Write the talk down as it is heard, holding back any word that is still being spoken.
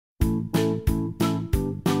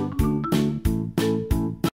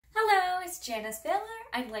Janice Baylor.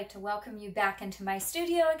 I'd like to welcome you back into my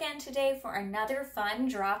studio again today for another fun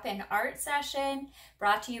drop-in art session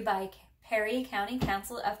brought to you by Perry County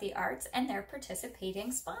Council of the Arts and their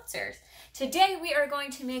participating sponsors. Today we are going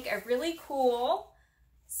to make a really cool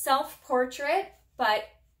self-portrait, but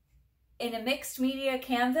in a mixed media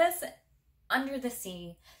canvas under the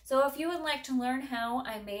sea. So if you would like to learn how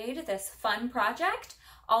I made this fun project,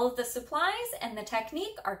 all of the supplies and the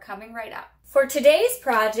technique are coming right up. For today's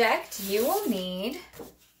project, you will need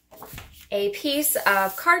a piece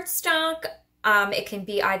of cardstock. It can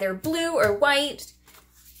be either blue or white.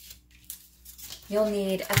 You'll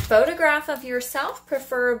need a photograph of yourself,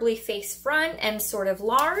 preferably face front and sort of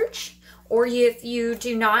large. Or if you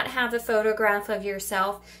do not have a photograph of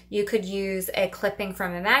yourself, you could use a clipping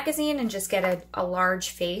from a magazine and just get a large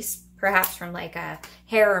face, perhaps from like a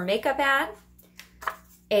hair or makeup ad.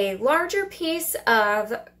 A larger piece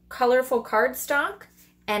of colorful cardstock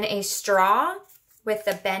and a straw with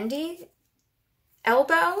a bendy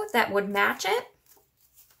elbow that would match it.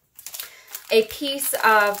 A piece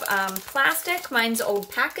of plastic, mine's old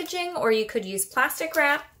packaging, or you could use plastic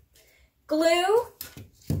wrap, glue,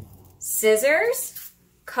 scissors,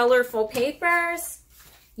 colorful papers.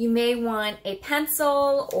 You may want a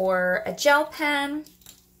pencil or a gel pen,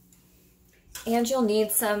 and you'll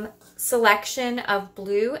need some selection of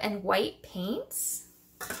blue and white paints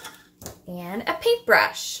and a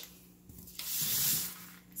paintbrush.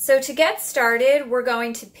 So to get started, we're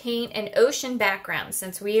going to paint an ocean background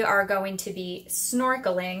since we are going to be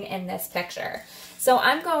snorkeling in this picture. So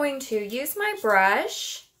I'm going to use my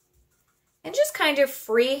brush and just kind of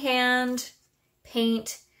freehand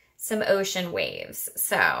paint some ocean waves.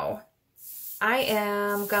 So I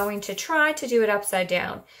am going to try to do it upside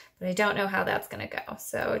down, but I don't know how that's going to go.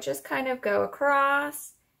 So just kind of go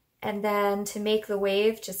across, and then to make the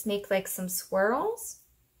wave, just make like some swirls.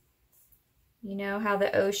 You know how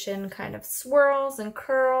the ocean kind of swirls and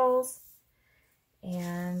curls,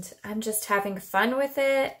 and I'm just having fun with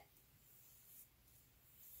it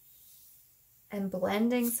and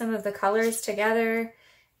blending some of the colors together,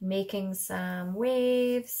 making some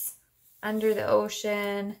waves under the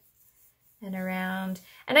ocean and around.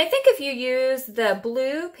 And I think if you use the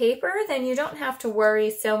blue paper, then you don't have to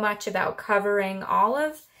worry so much about covering all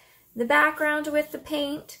of the background with the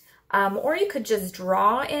paint. Or you could just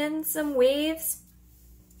draw in some waves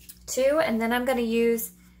too. And then I'm going to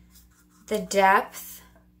use the depth,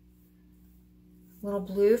 little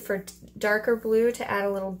blue for darker blue to add a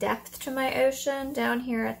little depth to my ocean down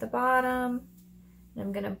here at the bottom. And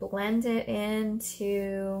I'm going to blend it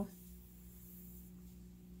into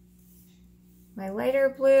my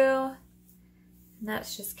lighter blue. And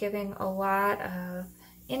that's just giving a lot of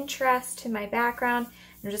interest to my background.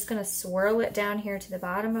 I'm just going to swirl it down here to the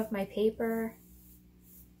bottom of my paper.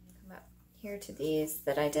 Come up here to these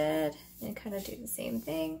that I did and kind of do the same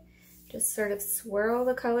thing. Just sort of swirl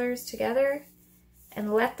the colors together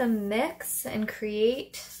and let them mix and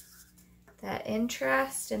create that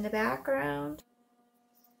interest in the background.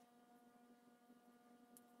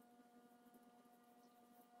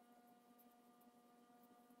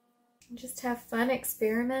 And just have fun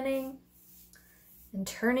experimenting and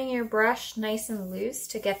turning your brush nice and loose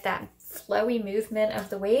to get that flowy movement of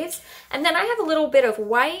the waves. And then I have a little bit of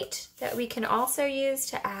white that we can also use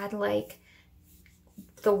to add like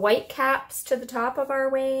the white caps to the top of our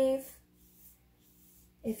wave.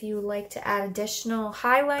 If you would like to add additional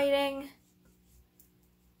highlighting,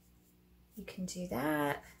 you can do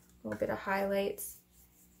that. A little bit of highlights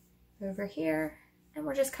over here. And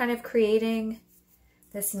we're just kind of creating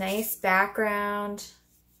this nice background.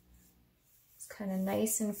 Kind of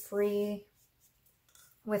nice and free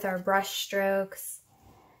with our brush strokes,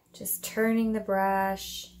 just turning the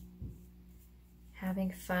brush,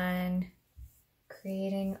 having fun,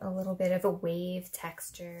 creating a little bit of a wave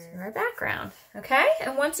texture in our background. Okay,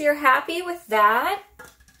 and once you're happy with that,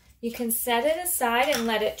 you can set it aside and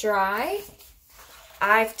let it dry.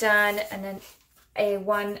 I've done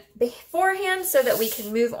one beforehand so that we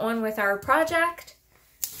can move on with our project,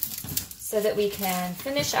 so that we can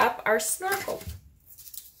finish up our snorkel.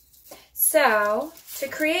 So to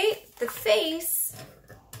create the face,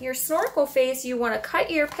 your snorkel face, you want to cut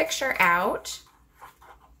your picture out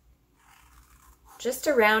just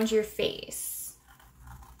around your face.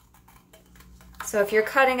 So if you're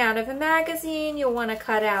cutting out of a magazine, you'll want to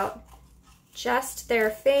cut out just their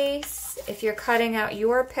face. If you're cutting out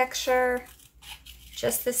your picture,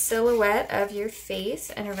 just the silhouette of your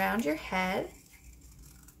face and around your head.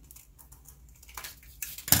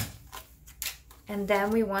 And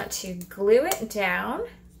then we want to glue it down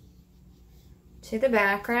to the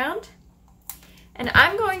background. And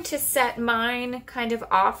I'm going to set mine kind of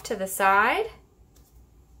off to the side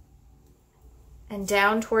and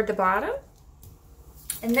down toward the bottom.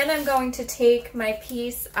 And then I'm going to take my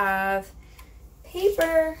piece of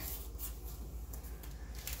paper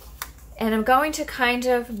and I'm going to kind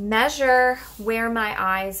of measure where my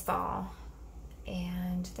eyes fall.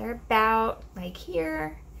 And they're about like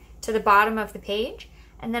here to the bottom of the page.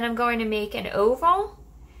 And then I'm going to make an oval,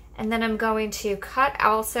 and then I'm going to cut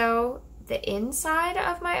also the inside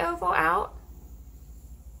of my oval out.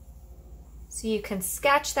 So you can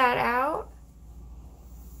sketch that out,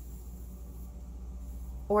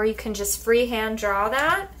 or you can just freehand draw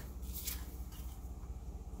that,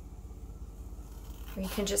 or you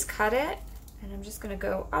can just cut it. And I'm just going to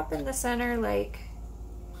go up in the center like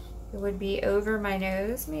it would be over my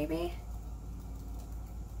nose maybe.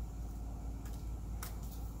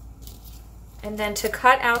 And then to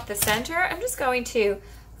cut out the center, I'm just going to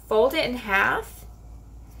fold it in half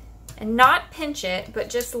and not pinch it, but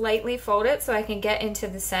just lightly fold it so I can get into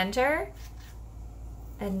the center.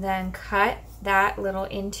 And then cut that little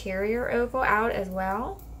interior oval out as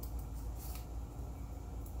well.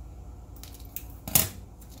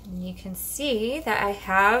 And you can see that I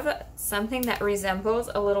have something that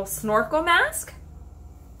resembles a little snorkel mask.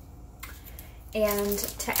 And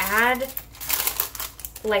to add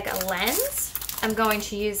like a lens, I'm going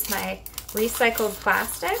to use my recycled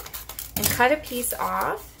plastic and cut a piece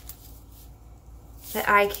off that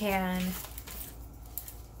I can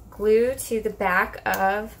glue to the back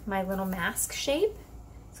of my little mask shape.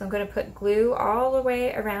 So I'm going to put glue all the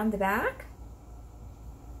way around the back.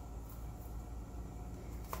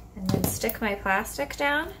 And then stick my plastic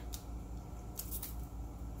down.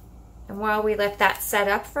 And while we let that set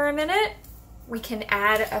up for a minute, we can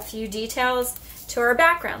add a few details to our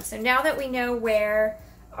background. So now that we know where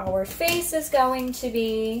our face is going to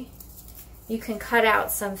be, you can cut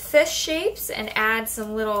out some fish shapes and add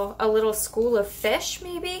some a little school of fish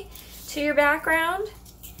maybe to your background.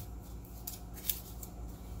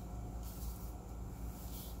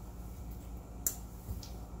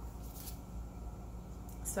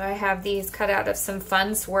 So I have these cut out of some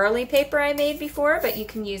fun swirly paper I made before, but you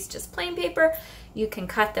can use just plain paper. You can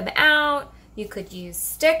cut them out. You could use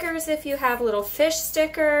stickers if you have little fish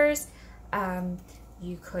stickers.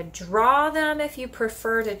 You could draw them if you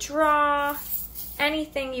prefer to draw.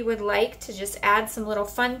 Anything you would like to just add some little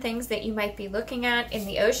fun things that you might be looking at in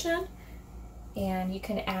the ocean. And you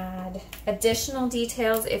can add additional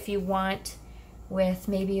details if you want with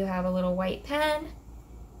maybe you have a little white pen,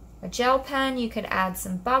 a gel pen. You could add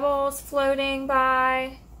some bubbles floating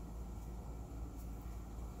by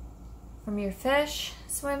from your fish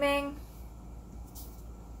swimming.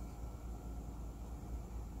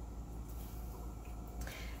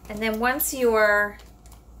 And then once your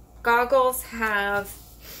goggles have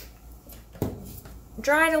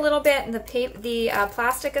dried a little bit and the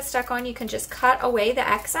plastic is stuck on, you can just cut away the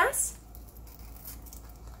excess.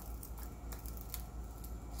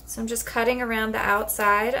 So I'm just cutting around the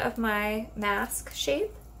outside of my mask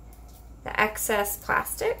shape, the excess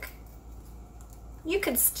plastic. You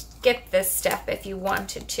could skip this step if you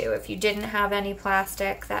wanted to. If you didn't have any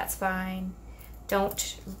plastic, that's fine.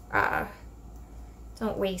 Don't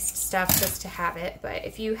waste stuff just to have it, but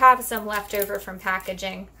if you have some left over from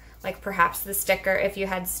packaging, like perhaps the sticker, if you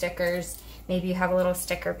had stickers, maybe you have a little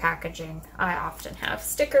sticker packaging. I often have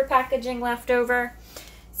sticker packaging left over.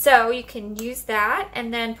 So you can use that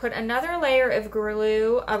and then put another layer of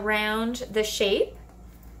glue around the shape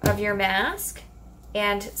of your mask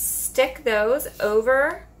and stick those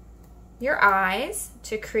over your eyes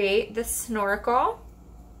to create the snorkel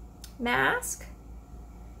mask.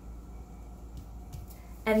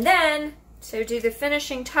 And then, to do the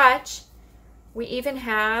finishing touch, we even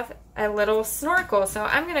have a little snorkel. So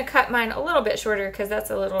I'm going to cut mine a little bit shorter because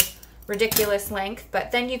that's a little ridiculous length.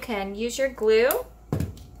 But then you can use your glue.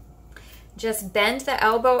 Just bend the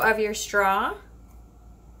elbow of your straw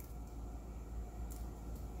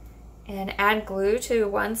and add glue to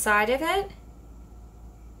one side of it.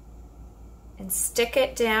 And stick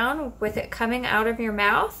it down with it coming out of your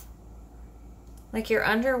mouth like you're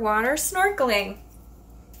underwater snorkeling.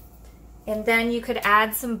 And then you could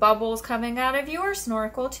add some bubbles coming out of your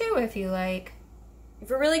snorkel too if you like. You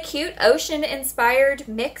have a really cute ocean-inspired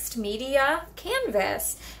mixed media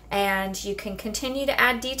canvas, and you can continue to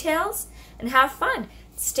add details and have fun.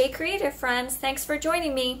 Stay creative, friends. Thanks for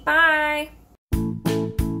joining me. Bye.